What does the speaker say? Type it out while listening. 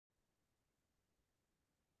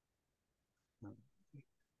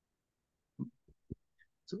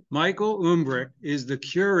Michael Umbricht is the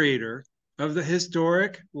curator of the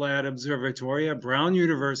historic Ladd Observatory at Brown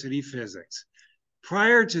University Physics.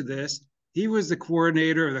 Prior to this, he was the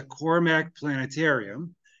coordinator of the Cormac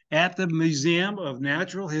Planetarium at the Museum of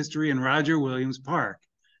Natural History in Roger Williams Park.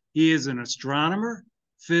 He is an astronomer,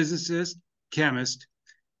 physicist, chemist.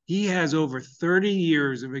 He has over 30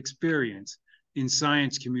 years of experience in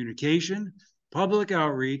science communication, public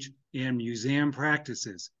outreach, and museum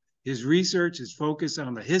practices. His research is focused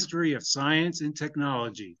on the history of science and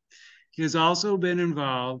technology. He has also been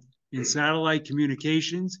involved in satellite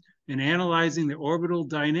communications and analyzing the orbital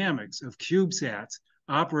dynamics of CubeSats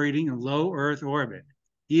operating in low Earth orbit.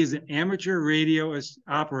 He is an amateur radio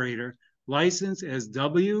operator licensed as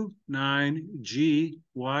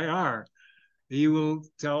W9GYR. He will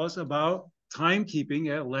tell us about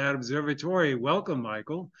timekeeping at Ladd Observatory. Welcome,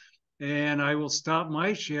 Michael. And I will stop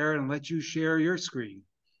my share and let you share your screen.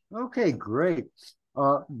 Okay, great.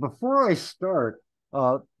 Before I start,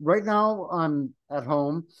 right now I'm at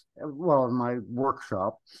home, well, in my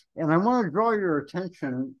workshop, and I want to draw your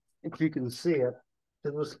attention, if you can see it,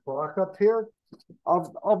 to this clock up here.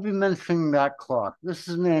 I'll be mentioning that clock. This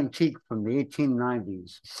is an antique from the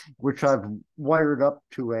 1890s, which I've wired up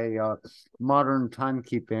to a modern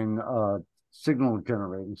timekeeping signal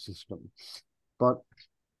generating system. But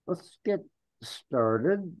let's get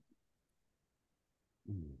started.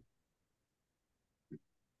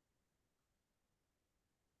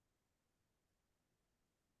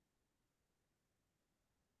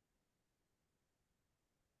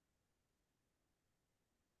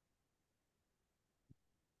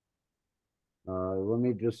 Let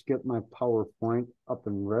me just get my PowerPoint up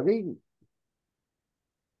and ready.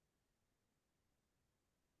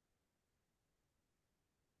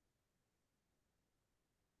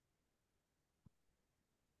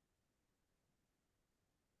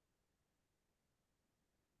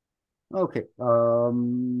 Okay.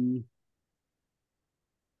 Can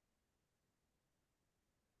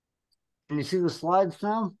you see the slides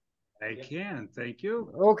now? I can, thank you.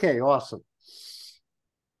 Okay, awesome.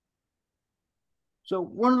 So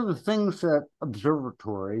one of the things that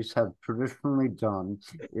observatories have traditionally done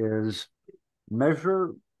is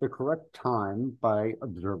measure the correct time by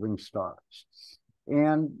observing stars.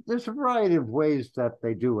 And there's a variety of ways that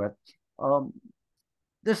they do it.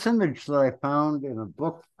 This image that I found in a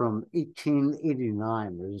book from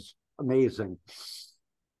 1889 is amazing.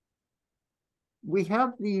 We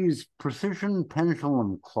have these precision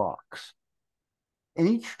pendulum clocks, and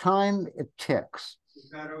each time it ticks,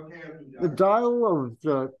 Is that okay? the dial of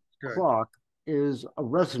the clock is a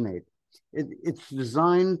resonator. It's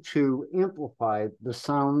designed to amplify the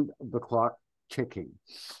sound of the clock ticking.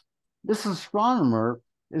 This astronomer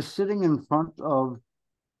is sitting in front of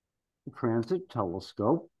the transit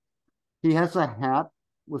telescope. He has a hat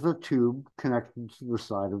with a tube connected to the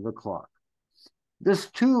side of the clock. This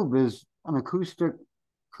tube is an acoustic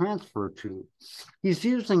transfer tube. He's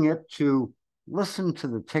using it to listen to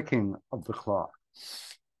the ticking of the clock.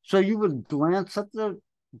 So you would glance at the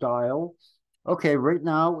dial. Okay, right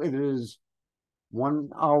now it is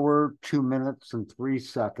 1 hour, 2 minutes, and 3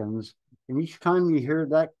 seconds. And each time you hear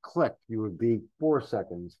that click, you would be 4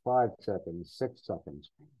 seconds, 5 seconds, 6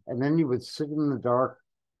 seconds. And then you would sit in the dark,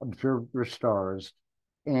 observe your stars.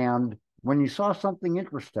 And when you saw something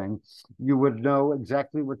interesting, you would know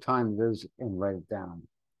exactly what time it is and write it down.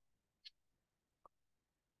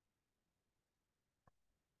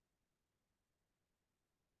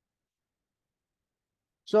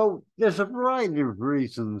 So there's a variety of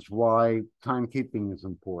reasons why timekeeping is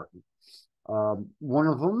important. One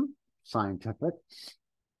of them, scientific.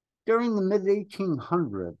 During the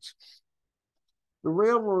mid-1800s, the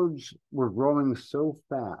railroads were growing so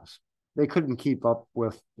fast, they couldn't keep up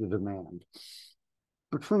with the demand.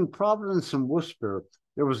 Between Providence and Worcester,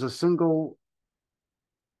 there was a single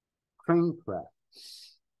train track.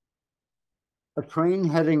 A train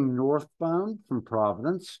heading northbound from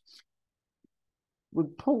Providence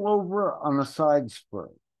would pull over on a side spur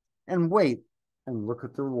and wait and look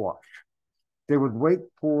at their watch. They would wait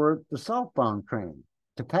for the southbound train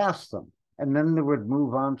to pass them, and then they would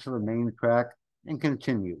move on to the main track and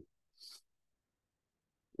continue.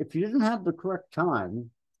 If you didn't have the correct time,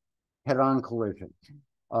 head-on collision.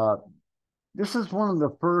 This is one of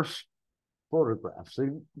the first photographs,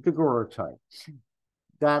 the daguerreotype,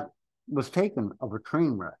 that was taken of a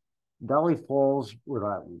train wreck, Valley Falls, Rhode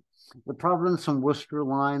Island. The Providence and Worcester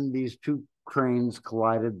line, these two trains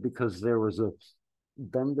collided because there was a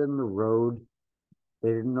bend in the road. They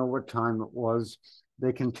didn't know what time it was.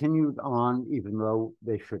 They continued on even though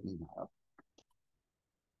they shouldn't have.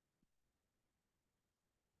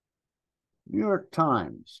 New York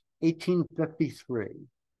Times, 1853.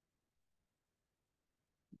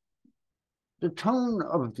 The tone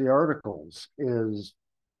of the articles is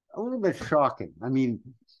a little bit shocking. I mean,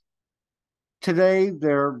 today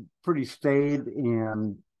they're pretty staid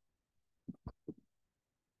and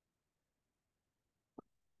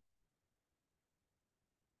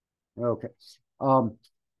okay.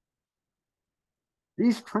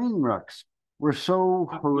 These train wrecks were so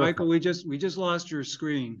horrific. Michael, we just lost your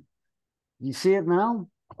screen. You see it now?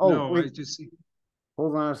 Oh, no, wait. I just see.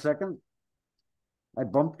 Hold on a second. I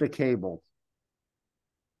bumped the cable.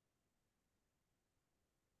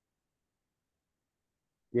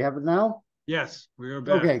 You have it now? Yes, we are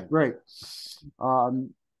back. Okay, great. So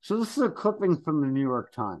this is a clipping from the New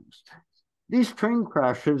York Times. These train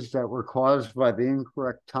crashes that were caused by the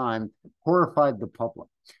incorrect time horrified the public.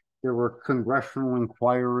 There were congressional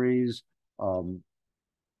inquiries. The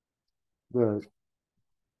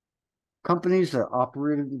companies that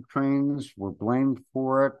operated the trains were blamed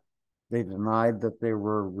for it. They denied that they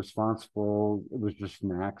were responsible. It was just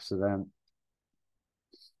an accident.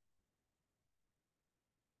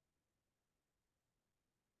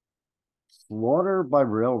 Slaughter by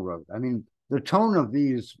railroad. I mean, the tone of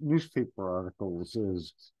these newspaper articles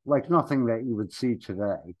is like nothing that you would see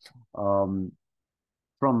today from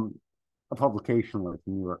a publication like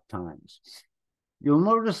the New York Times. You'll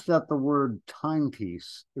notice that the word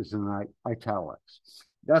timepiece is in italics.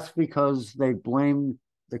 That's because they blame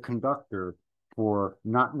the conductor for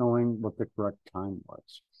not knowing what the correct time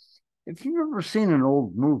was. If you've ever seen an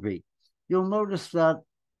old movie, you'll notice that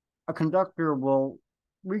a conductor will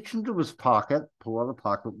reach into his pocket, pull out a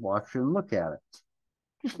pocket watch, and look at it.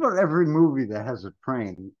 Just about every movie that has a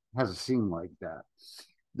train has a scene like that.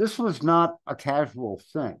 This was not a casual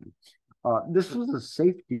thing. This was a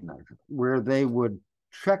safety measure where they would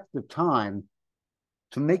check the time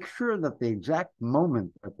to make sure that the exact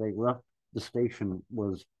moment that they left the station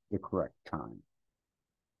was the correct time.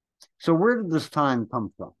 So where did this time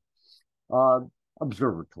come from?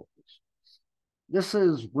 Observatories. This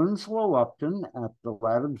is Winslow Upton at the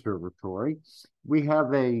Ladd Observatory. We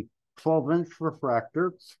have a 12-inch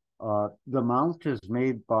refractor. The mount is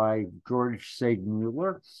made by George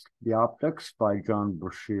Seigmuller, the optics by John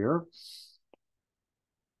Brashear.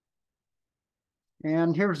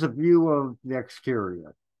 And here's a view of the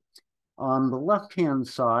exterior. On the left-hand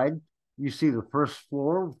side, you see the first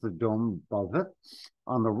floor with the dome above it.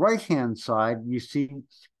 On the right-hand side, you see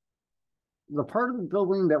the part of the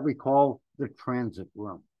building that we call the transit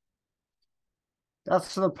room.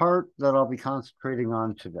 That's the part that I'll be concentrating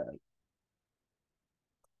on today.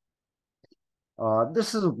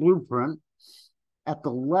 This is a blueprint. At the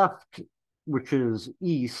left, which is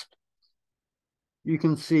east, you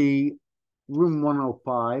can see room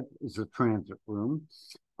 105 is the transit room.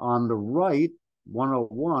 On the right,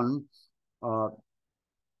 101,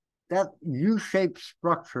 that U-shaped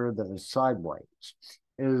structure that is sideways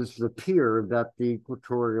is the pier that the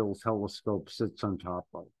equatorial telescope sits on top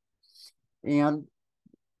of. And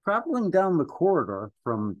traveling down the corridor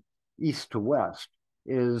from east to west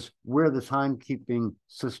is where the timekeeping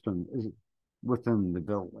system is within the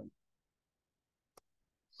building.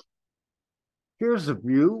 Here's a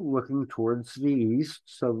view looking towards the east.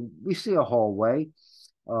 So we see a hallway.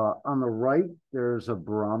 On the right, there's a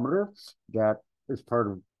barometer that is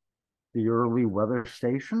part of the early weather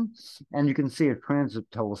station. And you can see a transit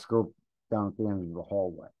telescope down at the end of the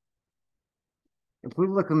hallway. If we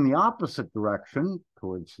look in the opposite direction,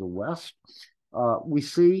 towards the west, we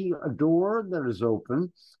see a door that is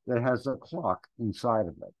open that has a clock inside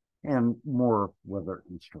of it and more weather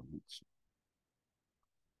instruments.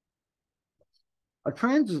 A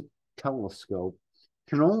transit telescope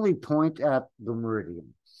can only point at the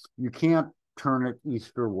meridian. You can't turn it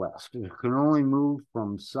east or west. It can only move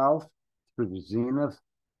from south to the zenith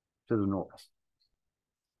to the north.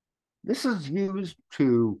 This is used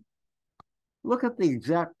to look at the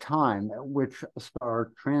exact time at which a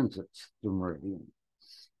star transits the meridian.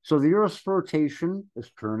 So the Earth's rotation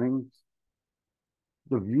is turning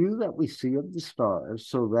the view that we see of the stars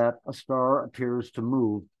so that a star appears to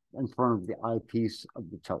move in front of the eyepiece of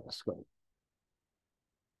the telescope.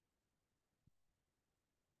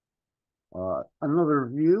 Another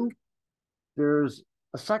view, there's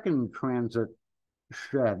a second transit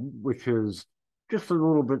shed, which is just a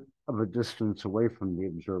little bit of a distance away from the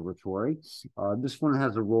observatory. This one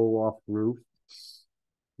has a roll-off roof.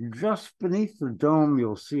 Just beneath the dome,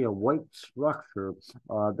 you'll see a white structure.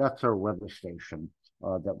 That's our weather station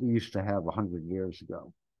that we used to have 100 years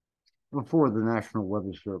ago, before the National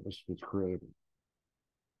Weather Service was created.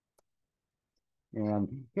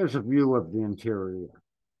 And here's a view of the interior.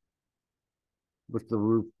 with the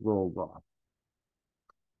roof rolled off.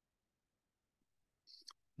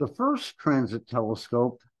 The first transit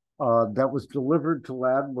telescope that was delivered to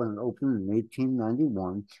lab when it opened in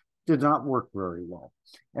 1891 did not work very well.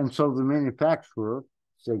 And so the manufacturer,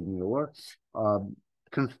 Sigmuller,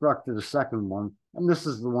 constructed a second one, and this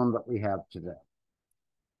is the one that we have today.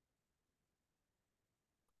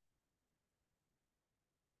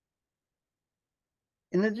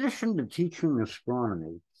 In addition to teaching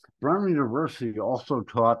astronomy, Brown University also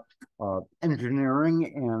taught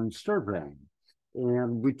engineering and surveying.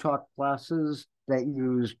 And we taught classes that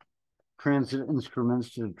used transit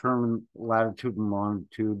instruments to determine latitude and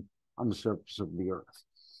longitude on the surface of the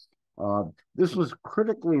Earth. This was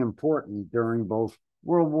critically important during both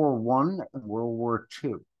World War I and World War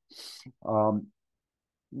II.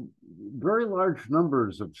 Very large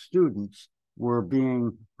numbers of students were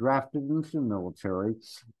being drafted into the military,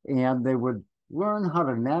 and they would learn how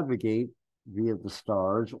to navigate via the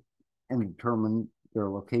stars and determine their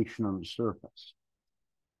location on the surface.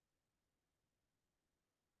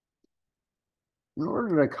 In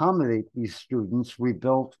order to accommodate these students, we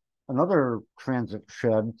built another transit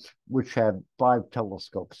shed, which had 5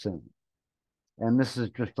 telescopes in it. And this is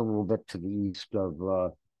just a little bit to the east of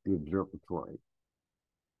the observatory.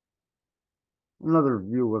 Another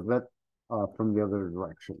view of it from the other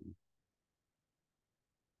direction.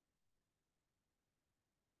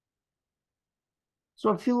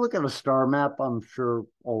 So if you look at a star map, I'm sure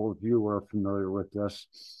all of you are familiar with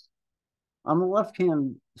this. On the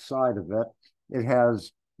left-hand side of it, it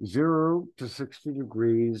has 0 to 60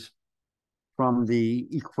 degrees from the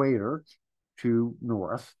equator to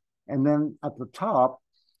north. And then at the top,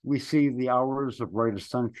 we see the hours of right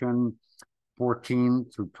ascension, 14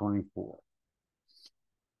 through 24.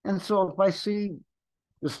 And so if I see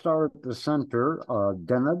the star at the center,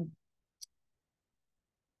 Deneb,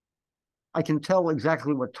 I can tell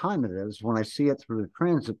exactly what time it is when I see it through the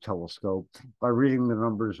transit telescope by reading the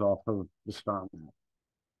numbers off of the star map.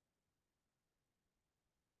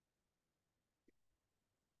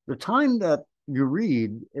 The time that you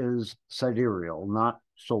read is sidereal, not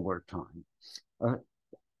solar time.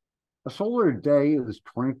 A solar day is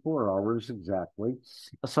 24 hours exactly.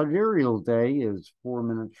 A sidereal day is 4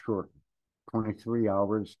 minutes shorter, 23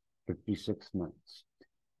 hours, 56 minutes.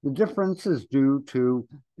 The difference is due to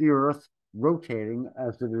the Earth rotating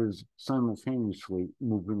as it is simultaneously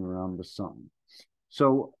moving around the sun.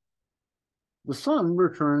 So the sun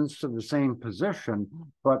returns to the same position,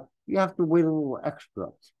 but you have to wait a little extra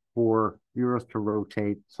for the Earth to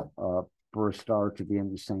rotate, for a star to be in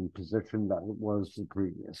the same position that it was the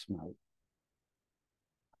previous night.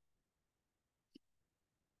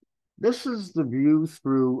 This is the view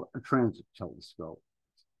through a transit telescope.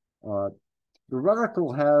 The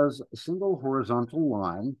reticle has a single horizontal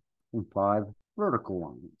line and 5 vertical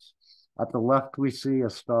lines. At the left, we see a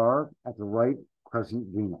star. At the right, crescent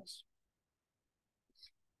Venus.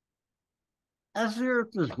 As the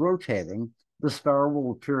Earth is rotating, the star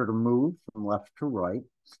will appear to move from left to right,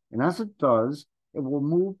 and as it does, it will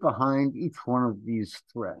move behind each one of these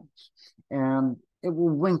threads, and it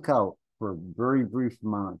will wink out for a very brief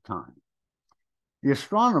amount of time. The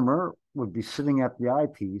astronomer would be sitting at the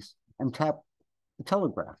eyepiece and tap the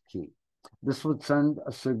telegraph key. This would send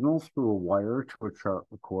a signal through a wire to a chart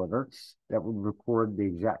recorder that would record the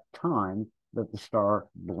exact time that the star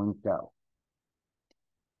blinked out.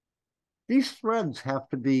 These threads have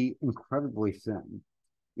to be incredibly thin.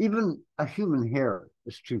 Even a human hair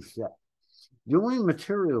is too thick. The only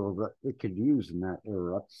material that it could use in that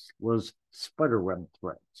era was spiderweb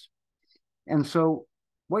threads. And so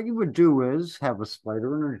what you would do is have a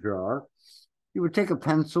spider in a jar. You would take a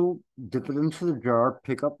pencil, dip it into the jar,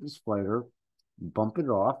 pick up the spider, bump it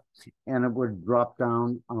off, and it would drop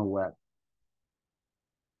down on a web.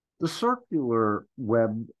 The circular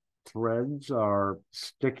web threads are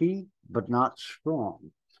sticky, but not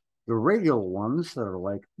strong. The radial ones that are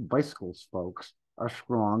like bicycle spokes are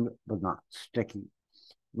strong, but not sticky.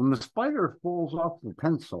 When the spider falls off the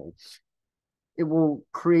pencil, it will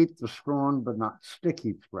create the strong but not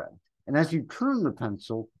sticky thread. And as you turn the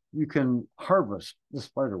pencil, you can harvest the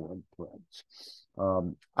spiderweb threads.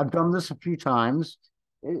 I've done this a few times.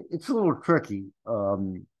 It's a little tricky.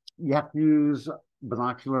 You have to use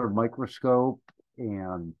binocular microscope,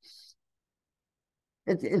 and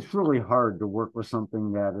it's really hard to work with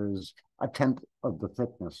something that is 1/10 of the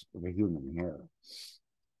thickness of a human hair.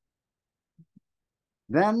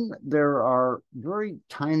 Then there are very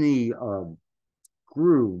tiny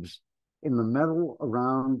grooves in the metal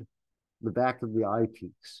around the back of the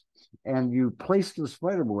eyepiece, and you place the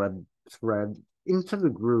spiderweb thread into the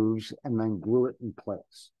grooves and then glue it in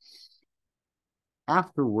place.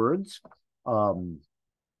 Afterwards,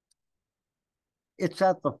 it's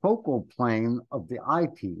at the focal plane of the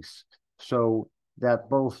eyepiece, so that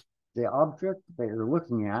both the object that you're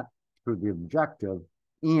looking at through the objective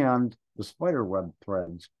and the spiderweb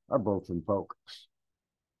threads are both in focus.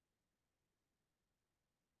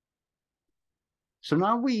 So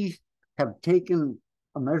now we have taken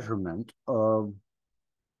a measurement of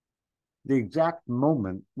the exact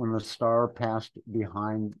moment when a star passed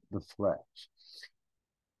behind the threads.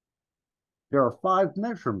 There are 5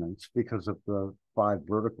 measurements because of the 5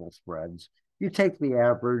 vertical threads. You take the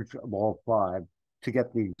average of all 5 to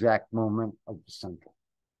get the exact moment of the center.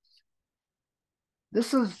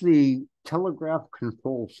 This is the telegraph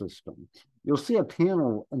control system. You'll see a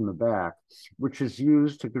panel in the back, which is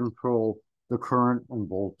used to control the current and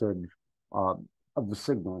voltage of the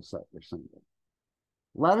signals that you're sending.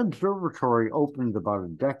 That observatory opened about a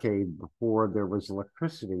decade before there was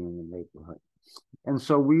electricity in the neighborhood. And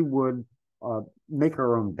so we would make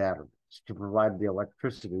our own batteries to provide the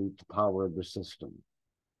electricity to power the system.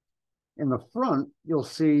 In the front, you'll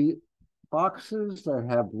see boxes that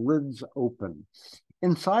have lids open.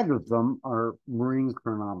 Inside of them are marine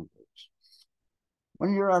chronometers.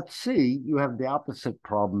 When you're at sea, you have the opposite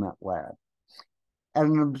problem at land. At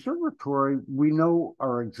an observatory, we know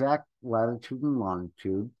our exact latitude and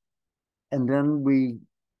longitude, and then we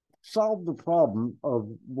solve the problem of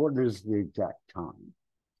what is the exact time.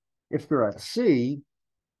 If you're at sea,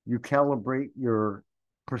 you calibrate your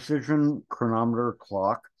precision chronometer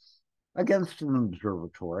clock against an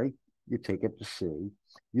observatory. You take it to sea.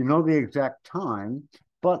 You know the exact time,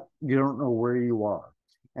 but you don't know where you are.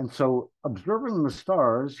 And so observing the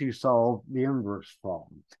stars, you solve the inverse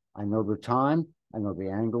problem. I know the time, I know the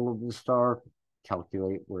angle of the star,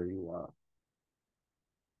 calculate where you are.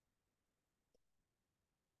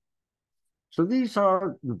 So these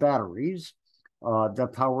are the batteries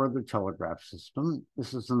that power the telegraph system.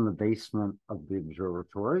 This is in the basement of the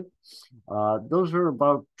observatory. Those are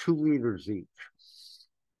about 2 liters each.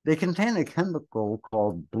 They contain a chemical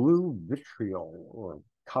called blue vitriol or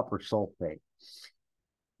copper sulfate.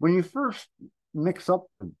 When you first mix up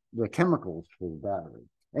the chemicals for the battery,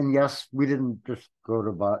 and yes, we didn't just go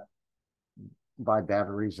to buy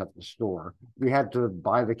batteries at the store. We had to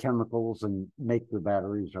buy the chemicals and make the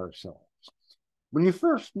batteries ourselves. When you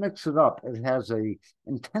first mix it up, it has a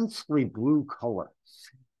intensely blue color.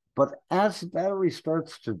 But as the battery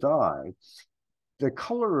starts to die, the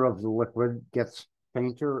color of the liquid gets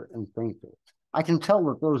fainter and fainter. I can tell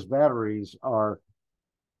that those batteries are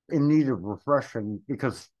in need of refreshing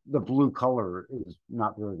because the blue color is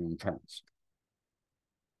not very intense.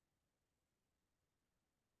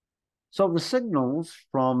 So the signals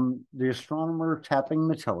from the astronomer tapping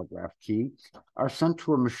the telegraph key are sent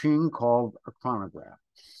to a machine called a chronograph.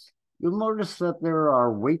 You'll notice that there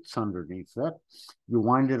are weights underneath it. You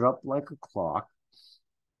wind it up like a clock.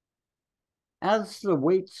 As the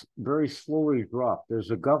weights very slowly drop,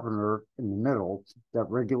 there's a governor in the middle that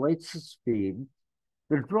regulates the speed.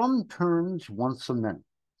 The drum turns once a minute.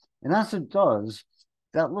 And as it does,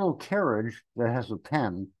 that little carriage that has a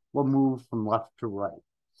pen will move from left to right.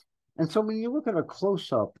 And so when you look at a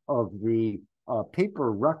close-up of the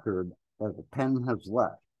paper record that the pen has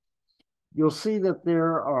left, you'll see that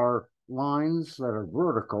there are lines that are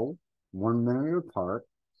vertical, 1 minute apart.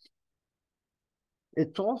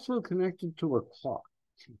 It's also connected to a clock.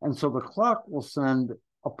 And so the clock will send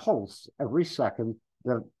a pulse every second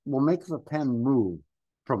that will make the pen move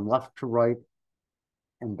from left to right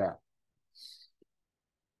and back.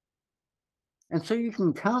 And so you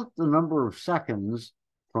can count the number of seconds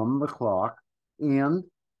from the clock and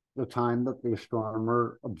the time that the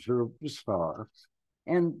astronomer observed the star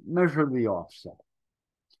and measure the offset.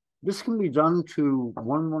 This can be done to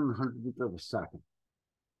 1/100th of a second.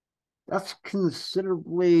 That's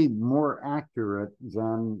considerably more accurate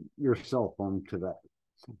than your cell phone today.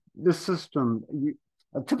 This system,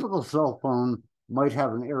 a typical cell phone might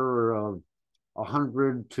have an error of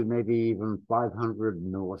 100 to maybe even 500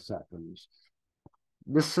 milliseconds.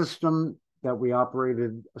 This system that we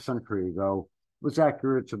operated a century ago was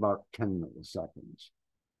accurate to about 10 milliseconds,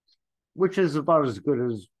 which is about as good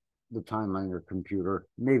as the time on your computer,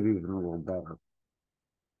 maybe even a little better.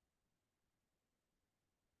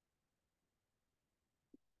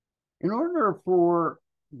 In order for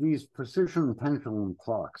these precision pendulum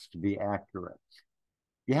clocks to be accurate,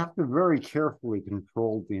 you have to very carefully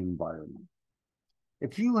control the environment.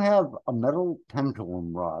 If you have a metal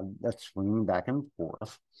pendulum rod that's swinging back and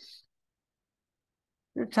forth,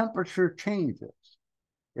 the temperature changes.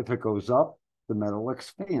 If it goes up, the metal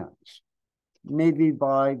expands, maybe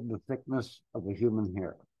by the thickness of a human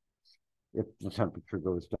hair. If the temperature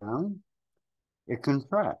goes down, it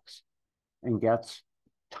contracts and gets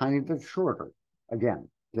a tiny bit shorter. Again,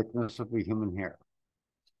 thickness of the human hair.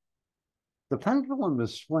 The pendulum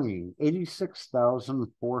is swinging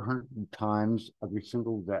 86,400 times every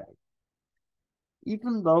single day.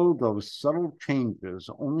 Even though those subtle changes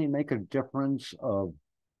only make a difference of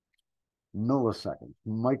milliseconds,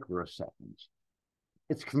 microseconds,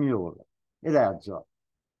 it's cumulative. It adds up.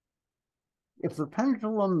 If the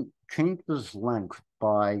pendulum changes length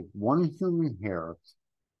by 1 human hair,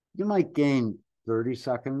 you might gain 30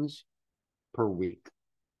 seconds per week.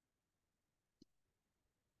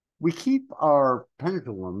 We keep our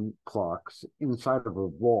pendulum clocks inside of a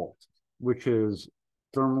vault, which is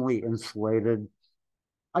thermally insulated,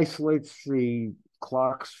 isolates the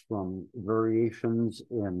clocks from variations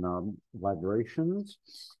in vibrations.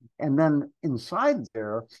 And then inside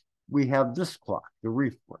there, we have this clock, the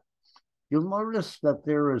reflet. You'll notice that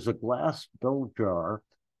there is a glass bell jar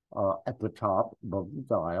at the top above the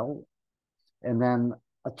dial, and then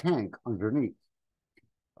a tank underneath.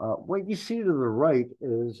 What you see to the right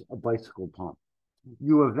is a bicycle pump.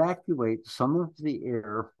 You evacuate some of the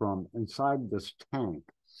air from inside this tank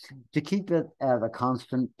to keep it at a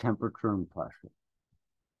constant temperature and pressure.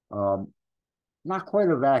 Not quite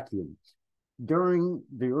a vacuum. During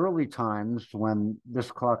the early times when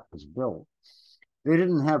this clock was built, they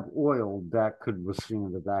didn't have oil that could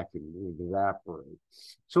withstand a vacuum. It would evaporate.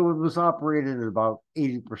 So it was operated at about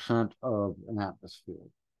 80% of an atmosphere.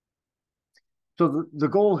 So the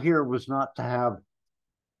goal here was not to have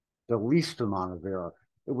the least amount of air.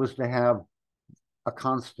 It was to have a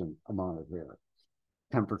constant amount of air,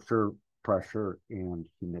 temperature, pressure, and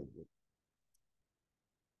humidity.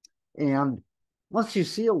 And once you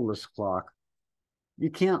seal this clock, you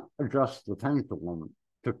can't adjust the pendulum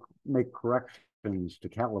to make corrections to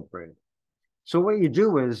calibrate it. So what you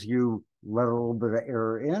do is you let a little bit of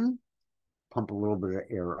air in, pump a little bit of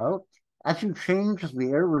air out. As you change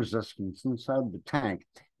the air resistance inside the tank,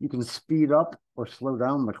 you can speed up or slow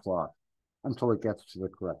down the clock until it gets to the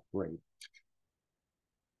correct rate.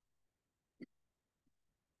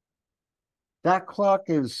 That clock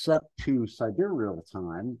is set to sidereal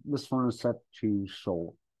time. This one is set to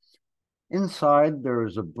solar. Inside, there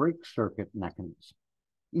is a brake circuit mechanism.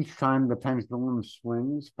 Each time the pendulum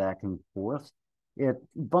swings back and forth, it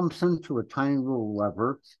bumps into a tiny little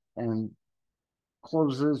lever and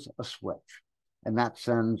closes a switch, and that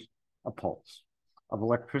sends a pulse of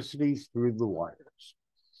electricity through the wires.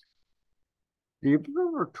 The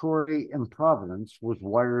observatory in Providence was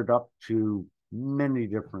wired up to many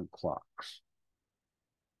different clocks.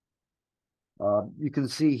 You can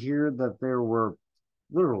see here that there were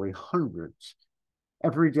literally hundreds.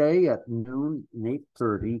 Every day at noon and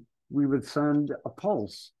 8:30, we would send a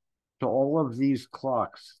pulse to all of these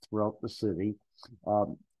clocks throughout the city,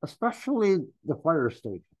 especially the fire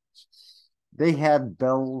stations. They had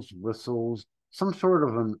bells, whistles, some sort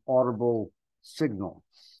of an audible signal.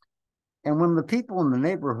 And when the people in the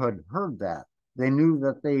neighborhood heard that, they knew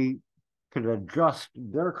that they could adjust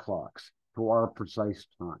their clocks to our precise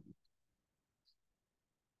time.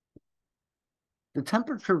 The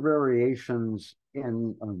temperature variations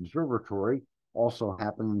in an observatory also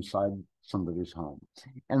happen inside somebody's home.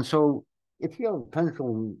 And so if you have a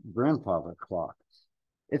pendulum grandfather clock,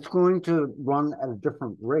 it's going to run at a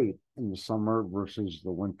different rate in the summer versus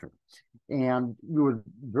the winter. And you would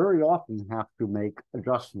very often have to make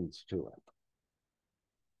adjustments to it.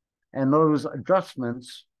 And those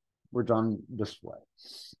adjustments were done this way.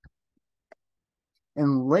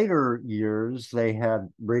 In later years, they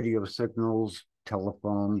had radio signals,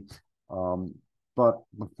 telephone, but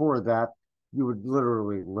before that, you would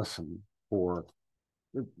literally listen for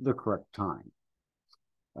the correct time.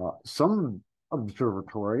 Some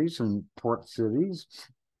observatories in port cities,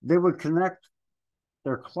 they would connect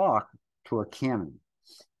their clock to a cannon.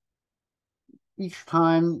 Each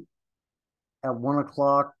time at 1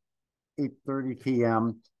 o'clock, 8:30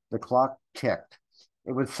 p.m., the clock ticked.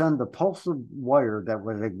 It would send a pulse of wire that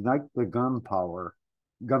would ignite the gunpowder,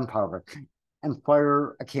 and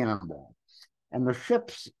fire a cannonball. And the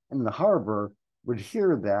ships in the harbor would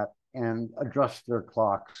hear that and adjust their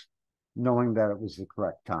clocks, knowing that it was the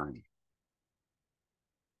correct time.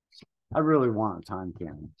 I really want a time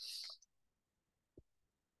cannon.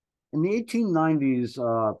 In the 1890s,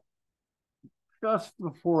 just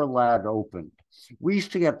before LAD opened, we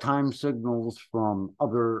used to get time signals from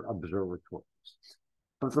other observatories.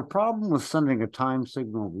 But the problem with sending a time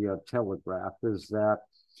signal via telegraph is that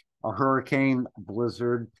a hurricane, a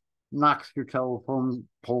blizzard, knocks your telephone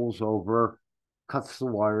poles over, cuts the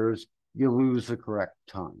wires, you lose the correct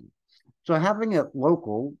time. So having it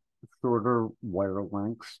local shorter wire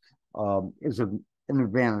lengths is an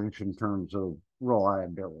advantage in terms of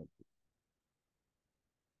reliability.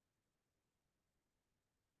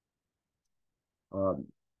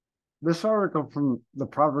 This article from the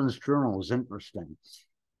Providence Journal is interesting.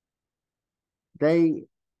 They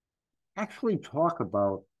actually talk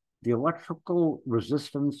about the electrical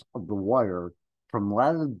resistance of the wire from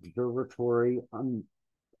Ladd Observatory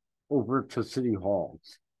over to City Hall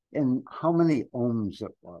and how many ohms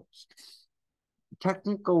it was.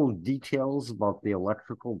 Technical details about the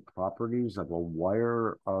electrical properties of a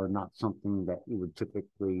wire are not something that you would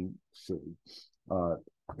typically see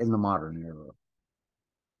in the modern era.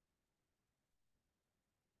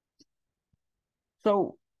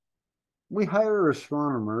 So we hire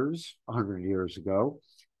astronomers 100 years ago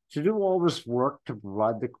to do all this work to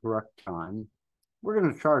provide the correct time. We're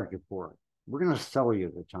going to charge you for it. We're going to sell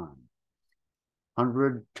you the time.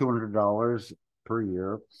 $100, $200 per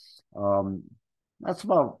year. That's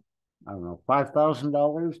about, I don't know,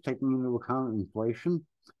 $5,000 taking into account inflation.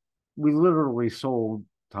 We literally sold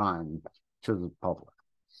time to the public.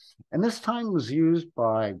 And this time was used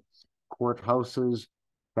by courthouses,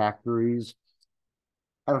 factories.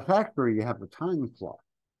 At a factory, you have a time clock.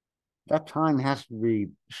 That time has to be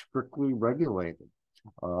strictly regulated.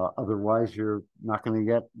 Otherwise, you're not going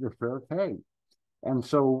to get your fair pay. And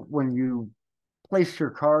so when you place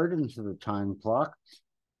your card into the time clock,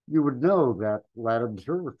 you would know that Ladd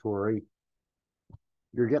Observatory,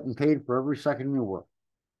 you're getting paid for every second you work.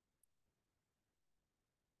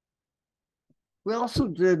 We also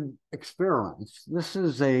did experiments. This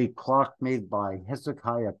is a clock made by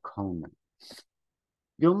Hezekiah Conan.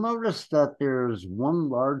 You'll notice that there's one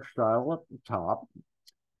large dial at the top,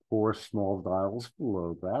 4 small dials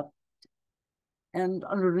below that, and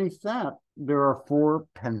underneath that, there are 4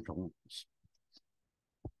 pendulums.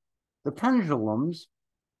 The pendulums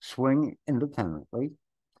swing independently,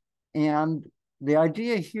 and the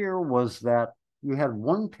idea here was that you had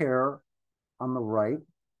one pair on the right,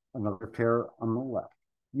 another pair on the left.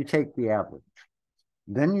 You take the average.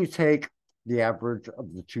 Then you take the average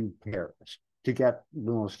of the 2 pairs to get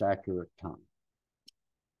the most accurate time.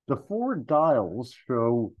 The 4 dials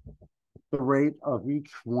show the rate of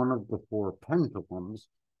each one of the 4 pendulums.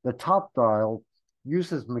 The top dial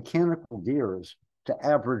uses mechanical gears to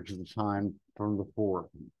average the time from the 4.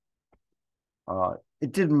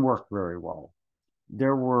 It didn't work very well.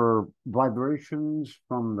 There were vibrations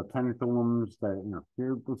from the pendulums that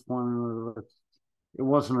interfered with one another. It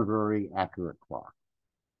wasn't a very accurate clock.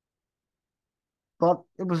 But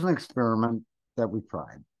it was an experiment that we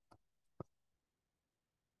tried.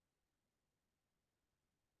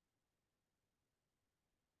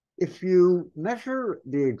 If you measure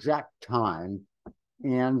the exact time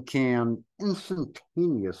and can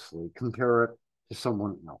instantaneously compare it to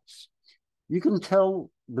someone else, you can tell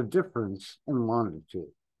the difference in longitude.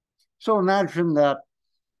 So imagine that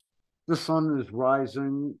the sun is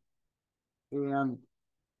rising, and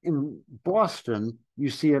in Boston, you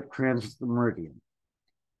see it transit the meridian.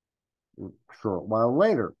 A short while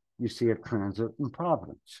later, you see it transit in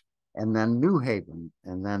Providence, and then New Haven,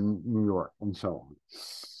 and then New York, and so on.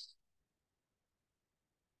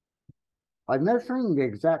 By measuring the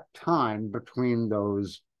exact time between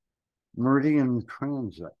those meridian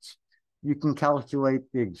transits, you can calculate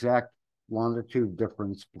the exact longitude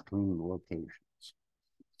difference between the locations.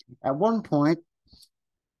 At one point,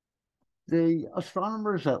 the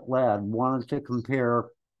astronomers at Ladd wanted to compare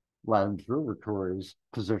Ladd Observatory's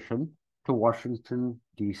position to Washington,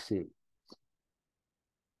 D.C.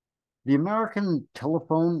 The American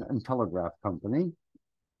Telephone and Telegraph Company,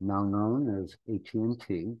 now known as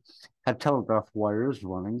AT&T, had telegraph wires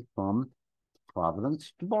running from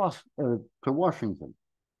Providence to Washington.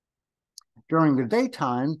 During the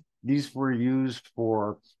daytime, these were used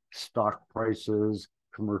for stock prices,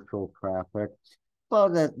 commercial traffic,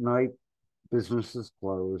 but at night, businesses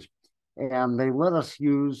closed, and they let us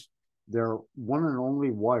use their one and only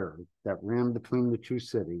wire that ran between the 2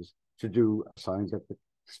 cities to do a scientific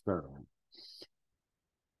experiment.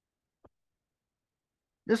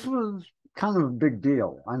 This was kind of a big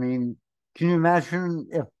deal. I mean, can you imagine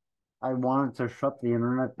if I wanted to shut the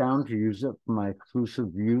internet down to use it for my exclusive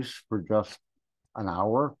use for just an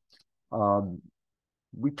hour?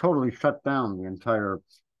 We totally shut down the entire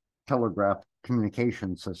telegraph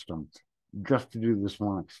communication system just to do this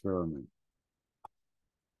one experiment.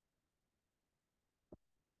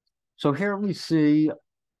 So here we see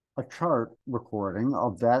a chart recording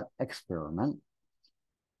of that experiment.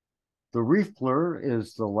 The Riefler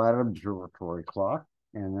is the Ladd Observatory clock,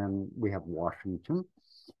 and then we have Washington.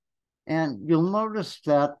 And you'll notice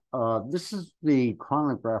that this is the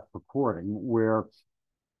chronograph recording where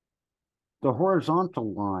the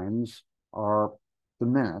horizontal lines are the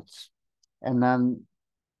minutes, and then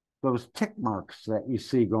those tick marks that you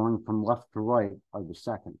see going from left to right are the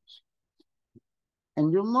seconds.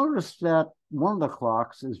 And you'll notice that one of the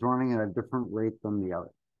clocks is running at a different rate than the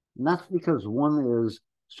other. And that's because one is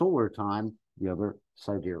solar time, the other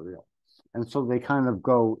sidereal. And so they kind of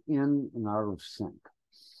go in and out of sync.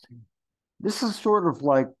 This is sort of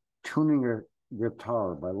like tuning a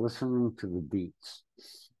guitar by listening to the beats.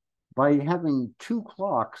 By having two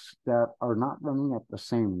clocks that are not running at the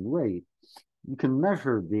same rate, you can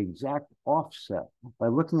measure the exact offset by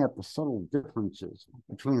looking at the subtle differences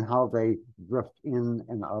between how they drift in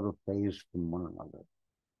and out of phase from one another.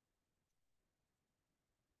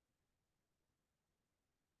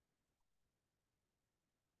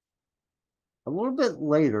 A little bit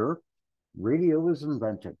later, radio was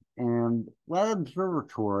invented, and that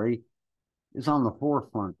observatory is on the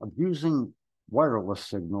forefront of using wireless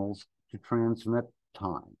signals to transmit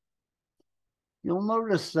time. You'll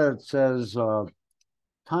notice that it says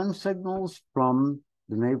time signals from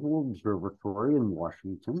the Naval Observatory in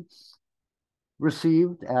Washington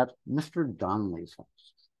received at Mr. Donnelly's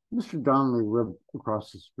house. Mr. Donnelly lived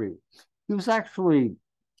across the street. He was actually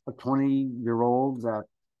a 20-year-old that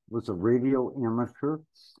was a radio amateur.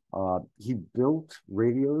 He built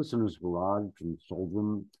radios in his garage and sold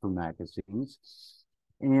them for magazines.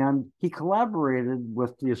 And he collaborated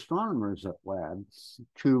with the astronomers at LAD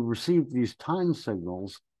to receive these time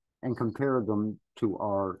signals and compare them to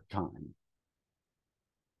our time.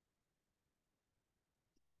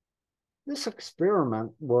 This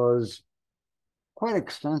experiment was quite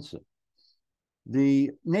extensive.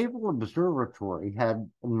 The Naval Observatory had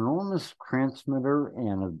an enormous transmitter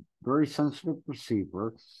and a very sensitive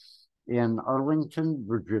receiver in Arlington,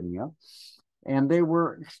 Virginia, and they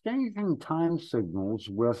were exchanging time signals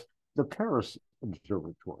with the Paris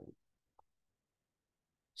Observatory.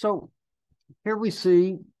 So here we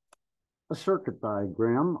see a circuit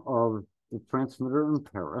diagram of the transmitter in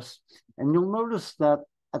Paris, and you'll notice that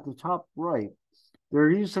at the top right,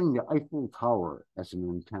 they're using the Eiffel Tower as an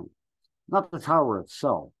antenna. Not the tower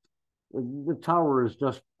itself. The tower is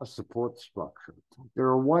just a support structure. There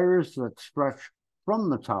are wires that stretch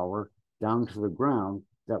from the tower down to the ground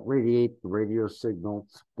that radiate the radio signal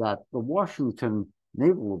that the Washington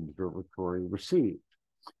Naval Observatory received.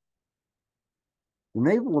 The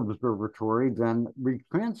Naval Observatory then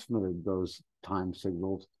retransmitted those time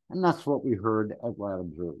signals, and that's what we heard at LAD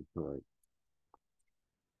Observatory.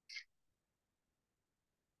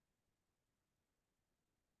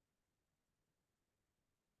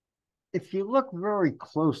 If you look very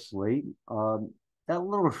closely, that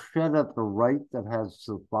little shed at the right that has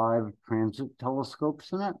the 5 transit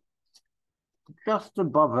telescopes in it, just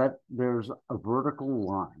above it, there's a vertical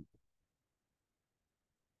line.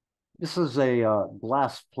 This is a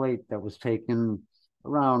glass plate that was taken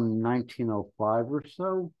around 1905 or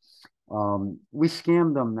so. We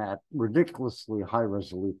scanned them at ridiculously high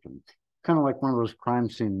resolution, kind of like one of those crime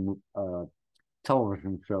scene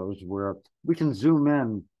television shows where we can zoom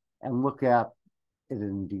in and look at it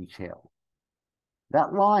in detail.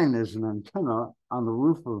 That line is an antenna on the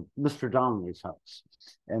roof of Mr. Donnelly's house,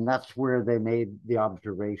 and that's where they made the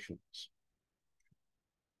observations.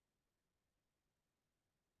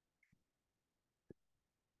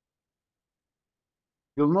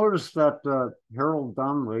 You'll notice that Harold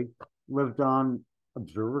Donnelly lived on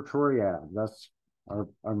Observatory Ave. That's our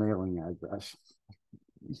mailing address.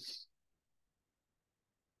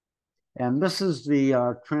 And this is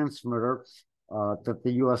the transmitter that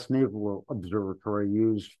the U.S. Naval Observatory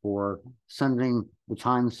used for sending the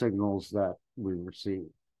time signals that we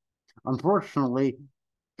received. Unfortunately,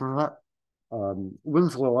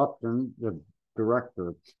 Winslow Upton, the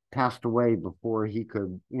director, passed away before he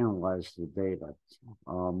could analyze the data,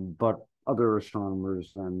 but other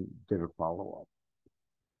astronomers then did a follow-up.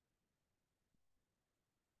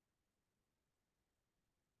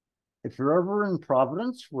 If you're ever in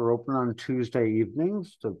Providence, we're open on Tuesday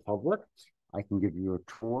evenings to the public. I can give you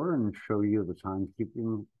a tour and show you the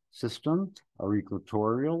timekeeping system, our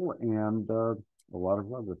equatorial, and a lot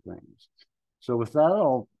of other things. So with that,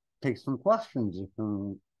 I'll take some questions if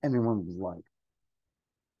anyone would like.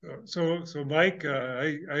 So Mike,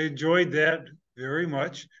 I enjoyed that very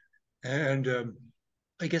much, and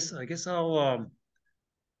I guess I'll.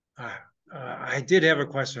 I did have a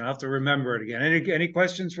question. I'll have to remember it again. Any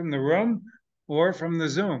questions from the room or from the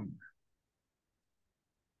Zoom?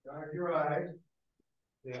 You're right.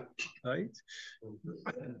 Yeah. Right.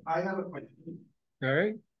 I have a question. All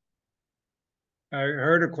right. I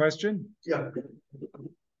heard a question. Yeah.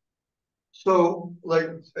 So, like,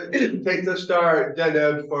 take the star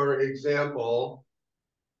Deneb, for example.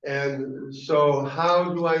 And so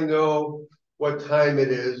how do I know what time it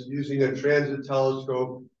is using a transit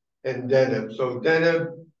telescope and Deneb? So Deneb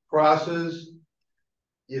crosses,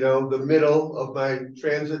 the middle of my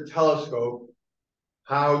transit telescope.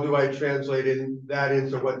 How do I translate that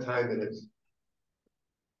into what time it is?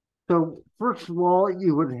 So first of all,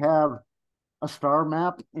 you would have a star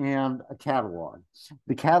map and a catalog.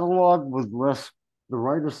 The catalog would list the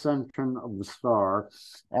right ascension of the star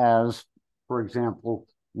as, for example,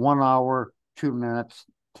 1 hour, 2 minutes,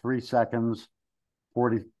 3 seconds,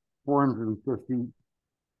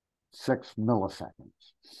 456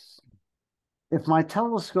 milliseconds. If my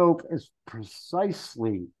telescope is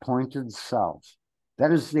precisely pointed south,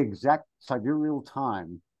 that is the exact sidereal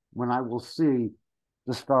time when I will see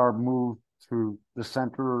the star move through the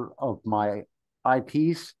center of my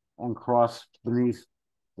eyepiece and cross beneath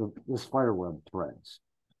the spiderweb threads.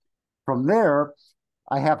 From there,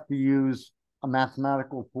 I have to use a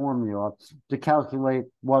mathematical formula to calculate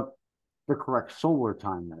what the correct solar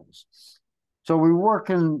time is. So we work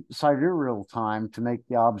in sidereal time to make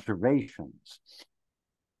the observations.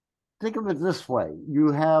 Think of it this way.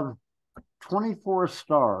 You have 24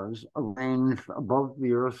 stars arranged above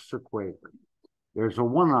the Earth's equator. There's a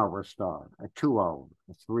 1 hour star, a 2 hour,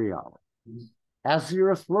 a 3 hour. As the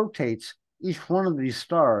Earth rotates, each one of these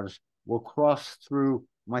stars will cross through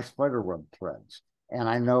my spiderweb threads. And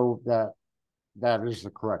I know that that is the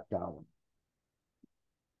correct hour.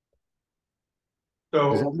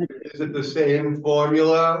 So is it the same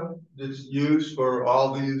formula that's used for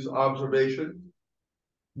all these observations?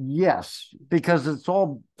 Yes, because it's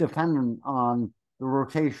all dependent on the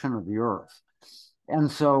rotation of the Earth. And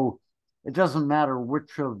so it doesn't matter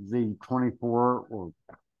which of the 24 or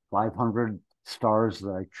 500 stars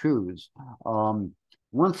that I choose.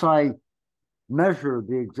 Once I measure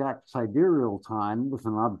the exact sidereal time with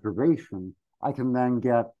an observation, I can then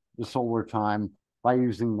get the solar time by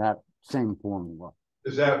using that same formula.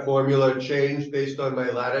 Does that formula change based on my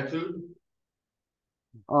latitude?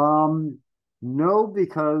 No,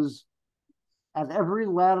 because at every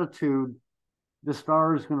latitude, the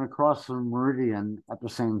star is going to cross the meridian at the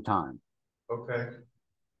same time. Okay.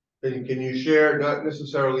 Can you share, not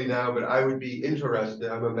necessarily now, but I would be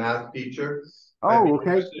interested. I'm a math teacher. I'd be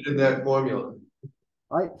okay. interested in that formula.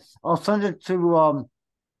 I'll send it to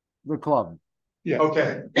the club. Yeah.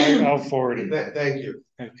 Okay. I'll forward it. Thank you.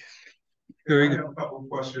 Very good. I have a couple of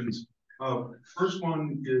questions. First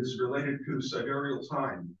one is related to sidereal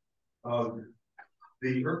time. The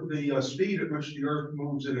speed at which the Earth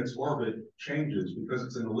moves in its orbit changes because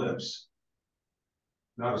it's an ellipse,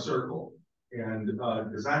 not a circle. And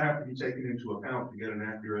does that have to be taken into account to get an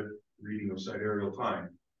accurate reading of sidereal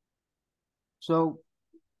time? So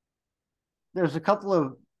there's a couple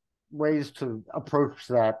of ways to approach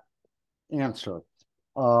that answer.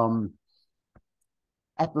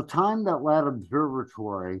 At the time that that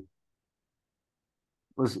observatory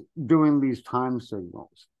was doing these time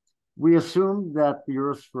signals, we assumed that the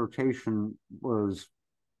Earth's rotation was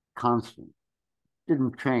constant,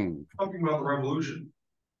 didn't change. Talking about the revolution.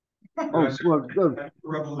 Oh, look,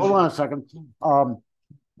 hold on a second.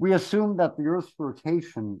 We assumed that the Earth's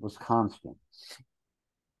rotation was constant.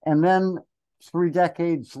 And then 3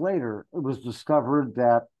 decades later, it was discovered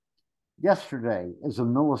that yesterday is a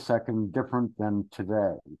millisecond different than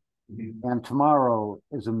today. Mm-hmm. And tomorrow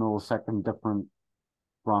is a millisecond different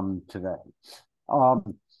from today.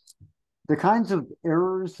 The kinds of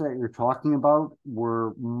errors that you're talking about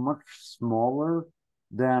were much smaller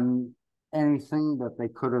than anything that they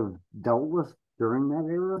could have dealt with during that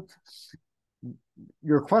era.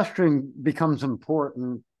 Your question becomes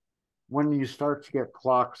important when you start to get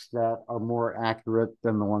clocks that are more accurate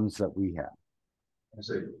than the ones that we have. I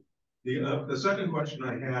see. The second question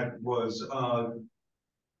I had was,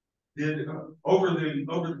 did over the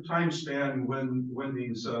time span when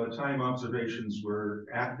these time observations were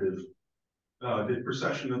active, did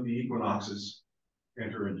precession of the equinoxes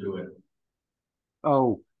enter into it?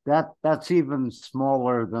 Oh, that's even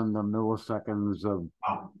smaller than the milliseconds of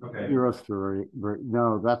Earth.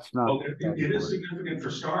 No, that's not. Well, it is significant for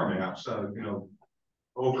star maps.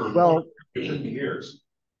 Over 50 years.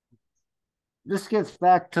 This gets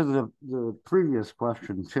back to the previous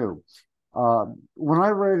question too. When I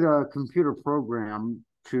write a computer program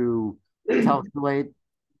to calculate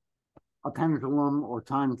a pendulum or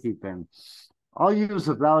timekeeping, I'll use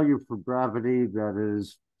a value for gravity that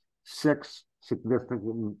is 6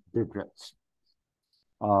 significant digits.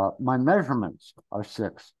 My measurements are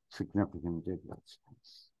 6 significant digits.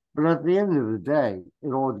 But at the end of the day,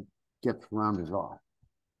 it all gets rounded off.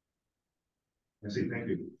 I see, thank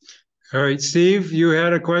you. All right, Steve, you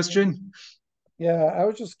had a question? Yeah, I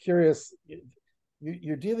was just curious.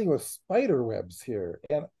 You're dealing with spider webs here,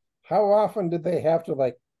 and how often did they have to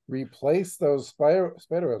like replace those spider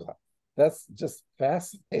webs? That's just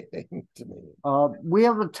fascinating to me. We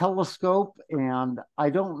have a telescope, and I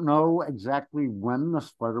don't know exactly when the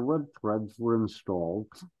spiderweb threads were installed,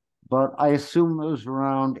 but I assume it was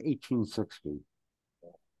around 1860.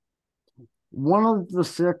 One of the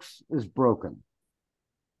 6 is broken.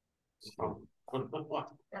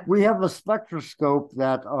 We have a spectroscope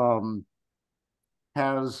that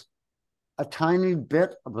has a tiny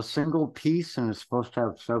bit of a single piece and is supposed to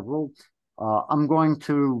have several. I'm going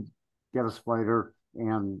to get a spider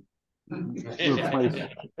and replace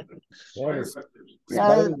it.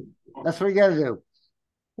 Yeah, that's what you got to do.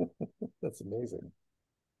 That's amazing.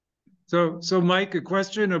 So Mike, a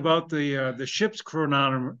question about the ship's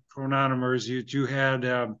chronometers you had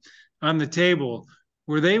on the table.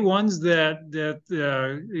 Were they ones that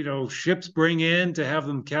ships bring in to have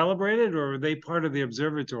them calibrated, or were they part of the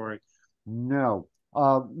observatory? No,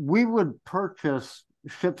 we would purchase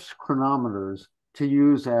ship's chronometers to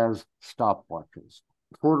use as stopwatches,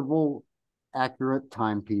 portable, accurate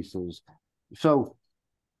timepieces. So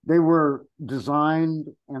they were designed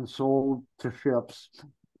and sold to ships,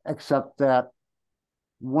 except that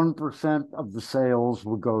 1% of the sales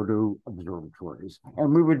would go to observatories.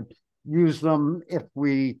 And we would use them if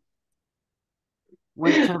we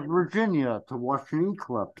went to Virginia to watch an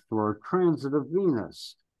eclipse or a transit of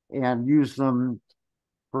Venus, and use them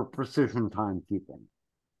for precision timekeeping.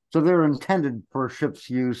 So they're intended for ship's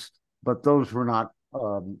use, but those were not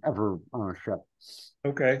ever on a ship.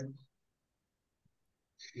 Okay.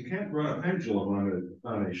 You can't run a pendulum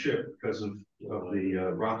on a ship because of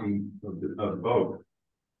the rocking of the boat.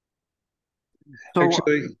 So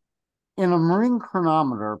actually, in a marine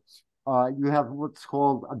chronometer, you have what's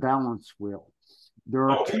called a balance wheel. There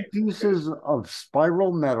are 2 pieces of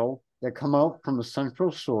spiral metal that come out from a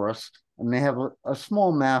central source, and they have a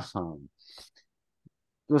small mass on them.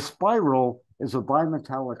 The spiral is a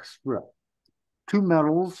bimetallic strip, 2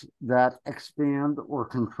 metals that expand or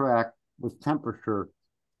contract with temperature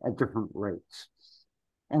at different rates.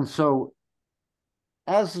 And so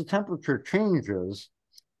as the temperature changes,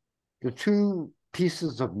 the 2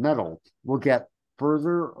 pieces of metal will get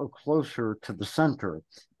further or closer to the center,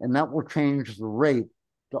 and that will change the rate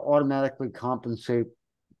to automatically compensate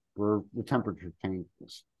for the temperature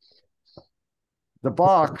changes. The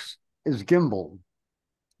box is gimbaled.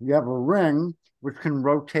 You have a ring which can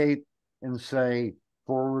rotate and say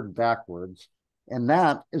forward, backwards, and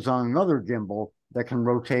that is on another gimbal that can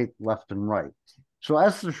rotate left and right. So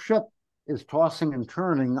as the ship is tossing and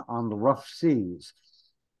turning on the rough seas,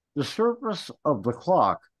 the surface of the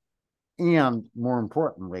clock, and more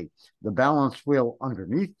importantly, the balance wheel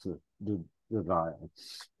underneath the dial,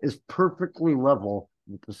 is perfectly level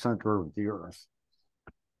with the center of the Earth.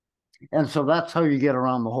 And so that's how you get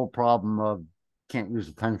around the whole problem of can't use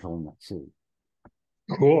a pendulum at sea.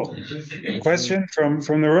 cool. Question from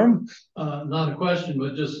the room? Not a question,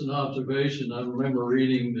 but just an observation. I remember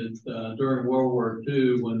reading that during World War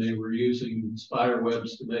II, when they were using spider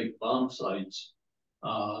webs to make bomb sites,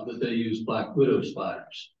 that they used black widow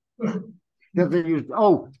spiders. That they used,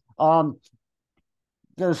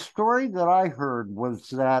 the story that I heard was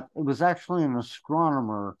that it was actually an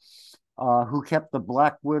astronomer who kept the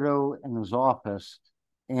black widow in his office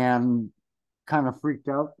and kind of freaked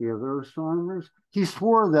out the other astronomers. He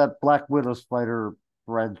swore that black widow spider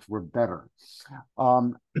threads were better.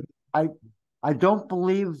 I don't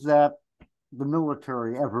believe that the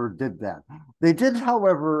military ever did that. They did,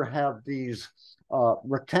 however, have these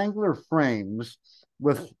rectangular frames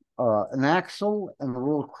with an axle and a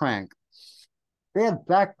little crank. They had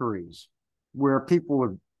factories where people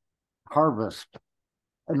would harvest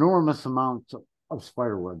enormous amounts of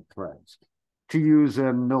spiderweb threads to use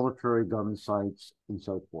in military gun sites and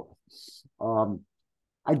so forth.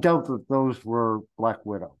 I doubt that those were Black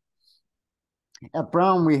Widow. At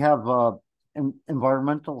Brown, we have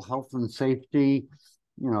environmental health and safety,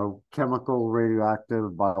 chemical,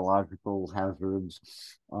 radioactive, biological hazards.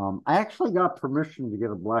 I actually got permission to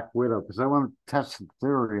get a Black Widow because I wanted to test the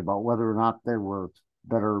theory about whether or not they were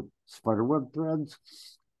better spiderweb threads.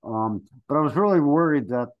 But I was really worried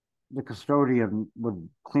that the custodian would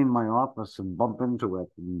clean my office and bump into it,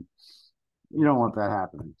 and you don't want that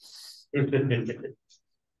happening.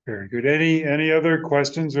 Very good. Any other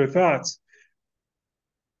questions or thoughts?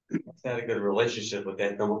 I've had a good relationship with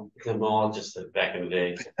that cosmologist back in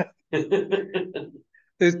the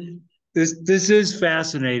day. this is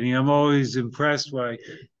fascinating. I'm always impressed by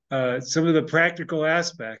some of the practical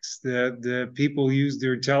aspects that the people used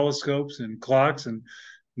their telescopes and clocks and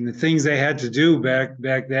the things they had to do back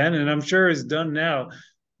then, and I'm sure it's done now.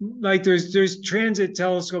 Like there's transit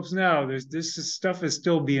telescopes now. This stuff is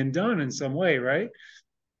still being done in some way, right?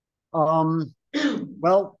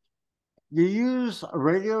 Well, you use a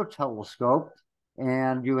radio telescope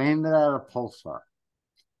and you aim it at a pulsar.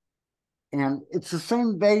 And it's the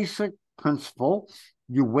same basic principle.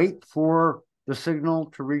 You wait for the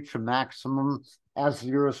signal to reach a maximum as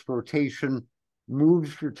the Earth's rotation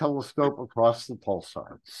moves your telescope across the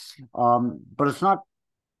pulsar. But it's not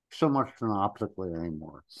so much done optically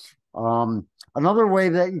anymore. Another way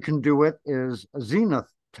that you can do it is a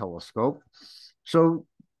zenith telescope. So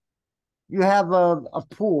you have a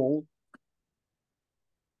pool,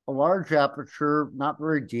 a large aperture, not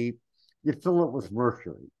very deep. You fill it with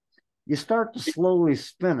mercury. You start to slowly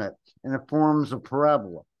spin it, and it forms a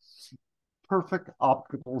parabola. Perfect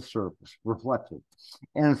optical surface, reflected.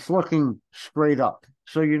 And it's looking straight up.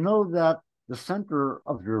 So you know that the center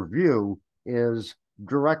of your view is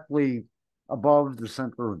directly above the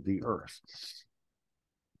center of the Earth.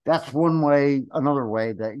 That's one way, another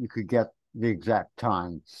way that you could get the exact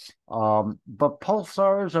time. But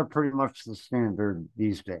pulsars are pretty much the standard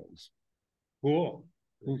these days. Cool.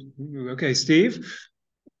 Okay, Steve?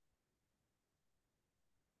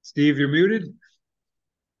 Steve, you're muted.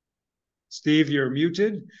 Steve, you're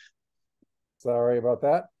muted. Sorry about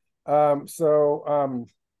that.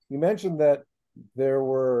 You mentioned that there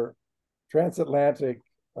were transatlantic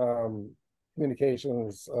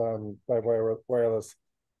communications by wireless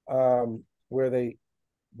where they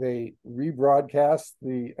rebroadcast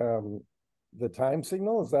the time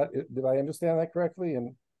signal. Did I understand that correctly?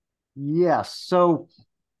 And yes. So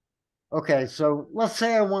okay, so let's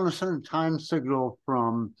say I want to send a time signal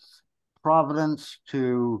from Providence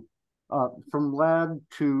to from Ladd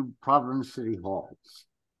to Providence City Hall.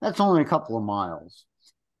 That's only a couple of miles.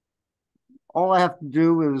 All I have to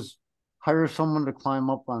do is hire someone to climb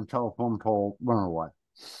up on a telephone pole, run away.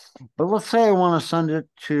 But let's say I want to send it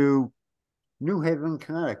to New Haven,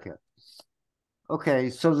 Connecticut. Okay,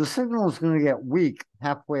 so the signal is going to get weak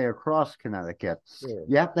halfway across Connecticut. Sure.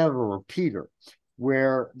 You have to have a repeater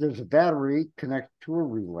where there's a battery connected to a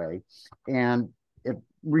relay and it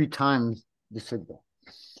retimes the signal.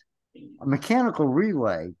 A mechanical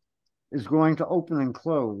relay is going to open and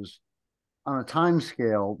close on a time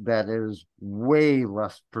scale that is way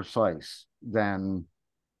less precise than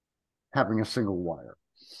having a single wire.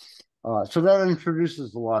 So that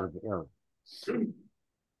introduces a lot of error.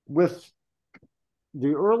 With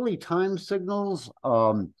the early time signals,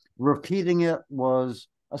 repeating it was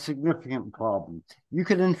a significant problem. You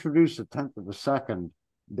could introduce a tenth of a second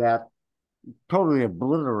that totally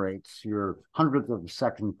obliterates your hundredth of a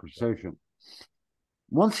second precision.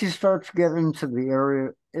 Once you start to get into the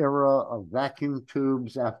era of vacuum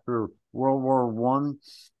tubes after World War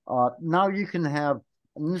I, now you can have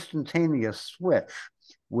an instantaneous switch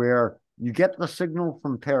where you get the signal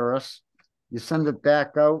from Paris, you send it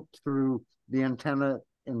back out through the antenna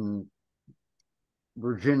in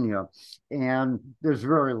Virginia, and there's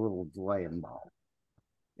very little delay involved.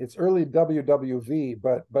 It's early WWV,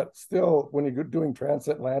 but still, when you're doing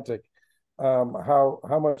transatlantic,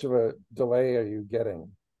 how much of a delay are you getting?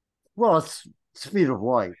 Well, it's speed of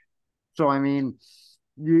light. So I mean,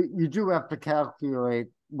 you do have to calculate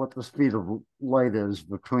what the speed of light is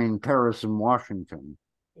between Paris and Washington.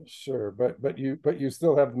 Sure, but you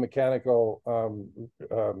still have the mechanical.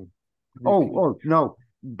 Oh no!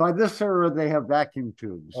 By this era, they have vacuum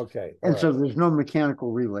tubes. Okay, and so there's no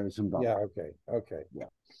mechanical relays involved. Yeah. Okay. Yeah.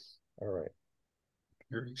 All right.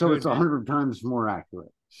 So it's 100 times more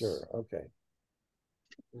accurate. Sure. Okay.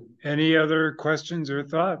 Any other questions or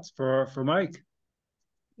thoughts for Mike?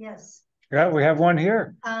 Yes. Yeah, we have one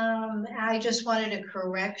here. I just wanted a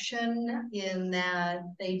correction in that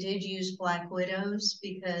they did use black widows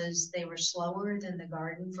because they were slower than the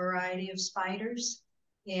garden variety of spiders.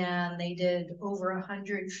 And they did over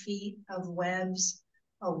 100 feet of webs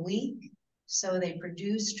a week. So they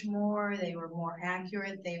produced more, they were more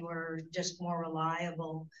accurate, they were just more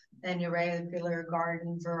reliable than your regular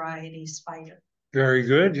garden variety spider. Very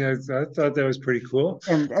good. Yeah, I thought that was pretty cool.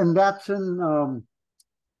 And that's in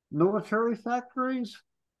military factories?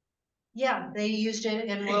 Yeah, they used it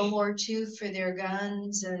in World War II for their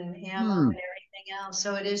guns and ammo and everything else.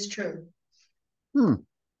 So it is true.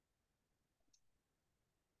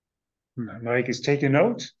 Mike is taking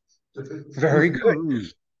notes. Very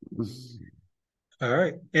good. All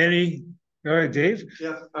right. Go ahead, Dave.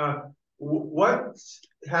 Yeah. what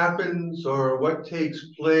happens or what takes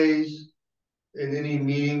place in any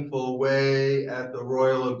meaningful way at the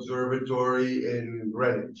Royal Observatory in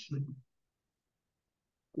Greenwich?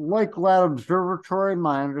 Like that observatory,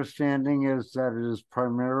 my understanding is that it is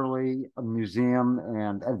primarily a museum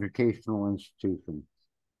and educational institution.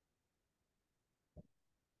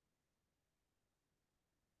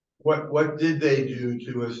 What did they do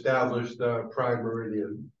to establish the prime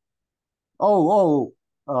meridian? I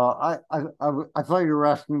thought you were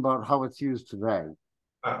asking about how it's used today.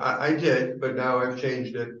 I did, but now I've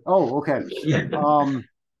changed it. Oh, okay.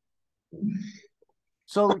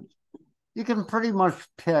 So you can pretty much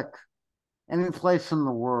pick any place in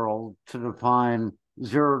the world to define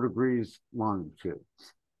 0 degrees longitude.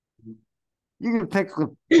 You can pick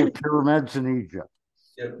the pyramids in Egypt.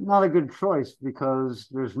 Yep. Not a good choice because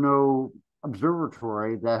there's no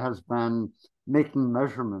observatory that has been making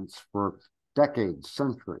measurements for decades,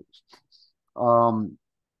 centuries.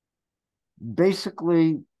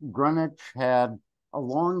 Basically, Greenwich had a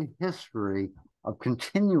long history of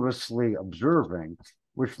continuously observing,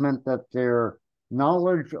 which meant that their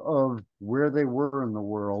knowledge of where they were in the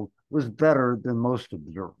world was better than most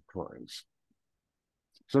observatories.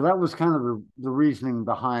 So that was kind of the reasoning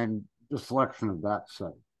behind the selection of that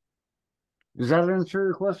site. Does that answer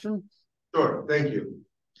your question? Sure, thank you.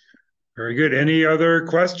 Very good. Any other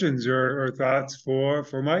questions or thoughts for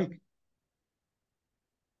Mike?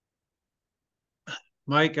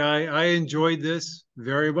 Mike, I enjoyed this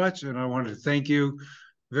very much, and I want to thank you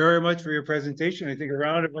very much for your presentation. I think a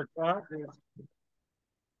round of applause.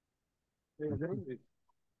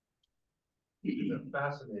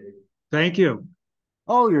 Fascinating. Thank you.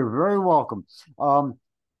 Oh, you're very welcome.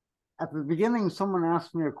 At the beginning, someone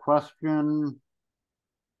asked me a question.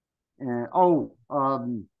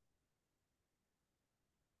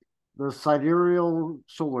 The sidereal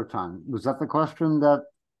solar time. Was that the question that?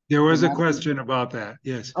 There was a question about that,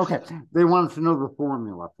 yes. Okay, they wanted to know the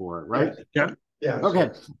formula for it, right? Yeah. Yeah. Okay,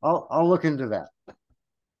 I'll look into that.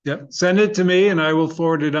 Yep, send it to me and I will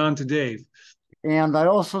forward it on to Dave. And I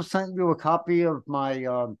also sent you a copy of my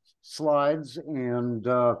slides, and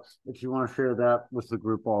if you want to share that with the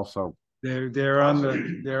group also. They're on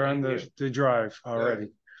the drive already.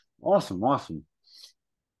 Awesome. Right.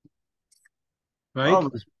 Oh,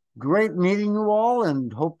 it was great meeting you all,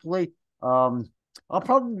 and hopefully I'll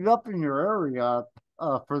probably be up in your area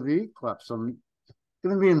for the eclipse. I'm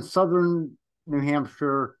going to be in southern New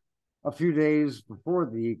Hampshire a few days before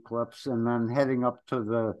the eclipse, and then heading up to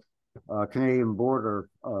the Canadian border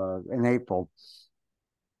in April.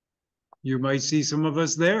 You might see some of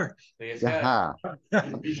us there. Yeah.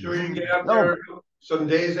 Be sure you get up there some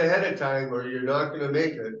days ahead of time, or you're not going to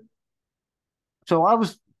make it. So I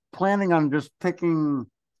was planning on just picking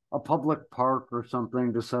a public park or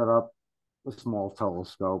something to set up a small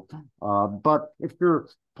telescope. But if you're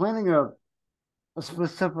planning a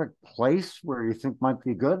specific place where you think might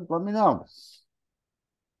be good, let me know.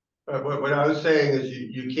 What I was saying is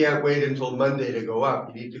you can't wait until Monday to go up.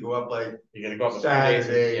 You need to go up like You're gonna go up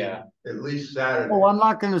Saturday, yeah. at least Saturday. Oh, I'm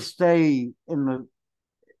not going to stay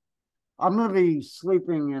I'm going to be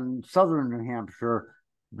sleeping in southern New Hampshire,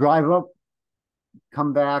 drive up,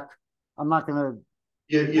 come back. I'm not going to.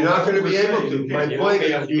 You're not going to be able to. My point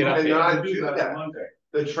is you cannot do that that. Monday.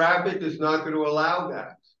 The traffic is not going to allow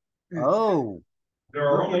that. Oh. There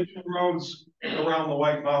are only 2 roads around the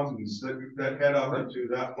White Mountains that head up into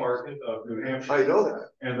that part of New Hampshire. I know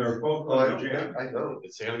that. And they're both going to jam. I know.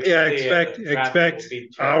 Yeah, expect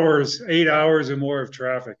hours, 8 hours or more of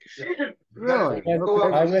traffic. Really? And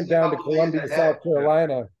I went down to Columbia, South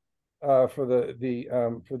Carolina for the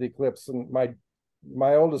eclipse, and my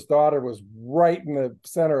oldest daughter was right in the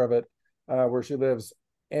center of it where she lives,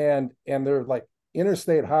 and there's like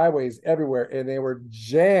interstate highways everywhere, and they were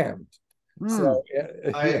jammed. So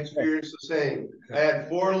I experienced the same. I had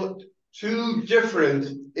 2 different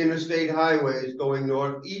interstate highways going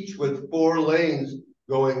north, each with 4 lanes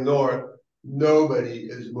going north. Nobody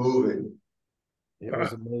is moving. It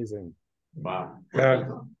was amazing. Wow.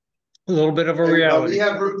 A little bit of a reality. We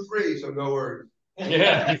have Route 3, so no worries.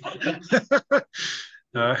 Yeah.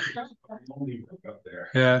 Up there.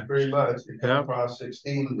 Yeah. Pretty much. You come across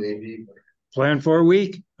 16 maybe. Plan for a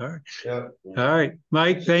week. All right. Yeah. All right,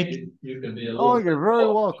 Mike. Thank you. You can be a Oh, little. you're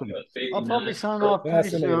very welcome. I'll probably sign off pretty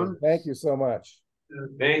soon. Thank you so much.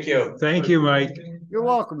 Thank you. Thank you, Mike. You're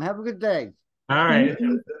welcome. Have a good day. All right.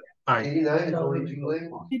 Bye. 89 is only 2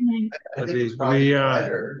 lanes.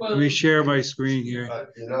 Let me share my screen here.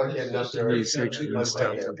 You're not getting up there. Let me actually this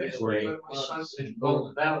stuff for you.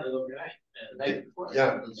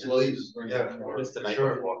 Yeah, please. Yeah,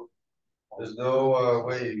 sure. There's no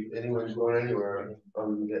way anyone's going anywhere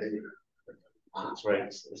on the day. That's right,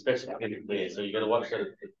 especially in advance. So you gotta watch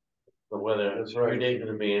the weather. That's right. 3 days in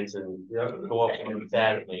advance and Yep. go up on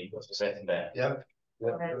Saturday. That's bad. Yep.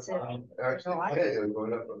 Yep. That's it. Actually, today I'm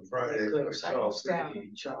going up on Friday. myself.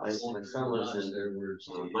 My son lives in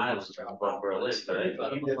Milan, about Berlin,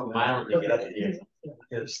 but even from Milan to get up here,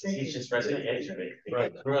 because he's just right at the edge of it.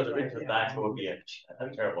 Right. Through the winter, that would be a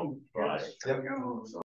terrible drive. Yep.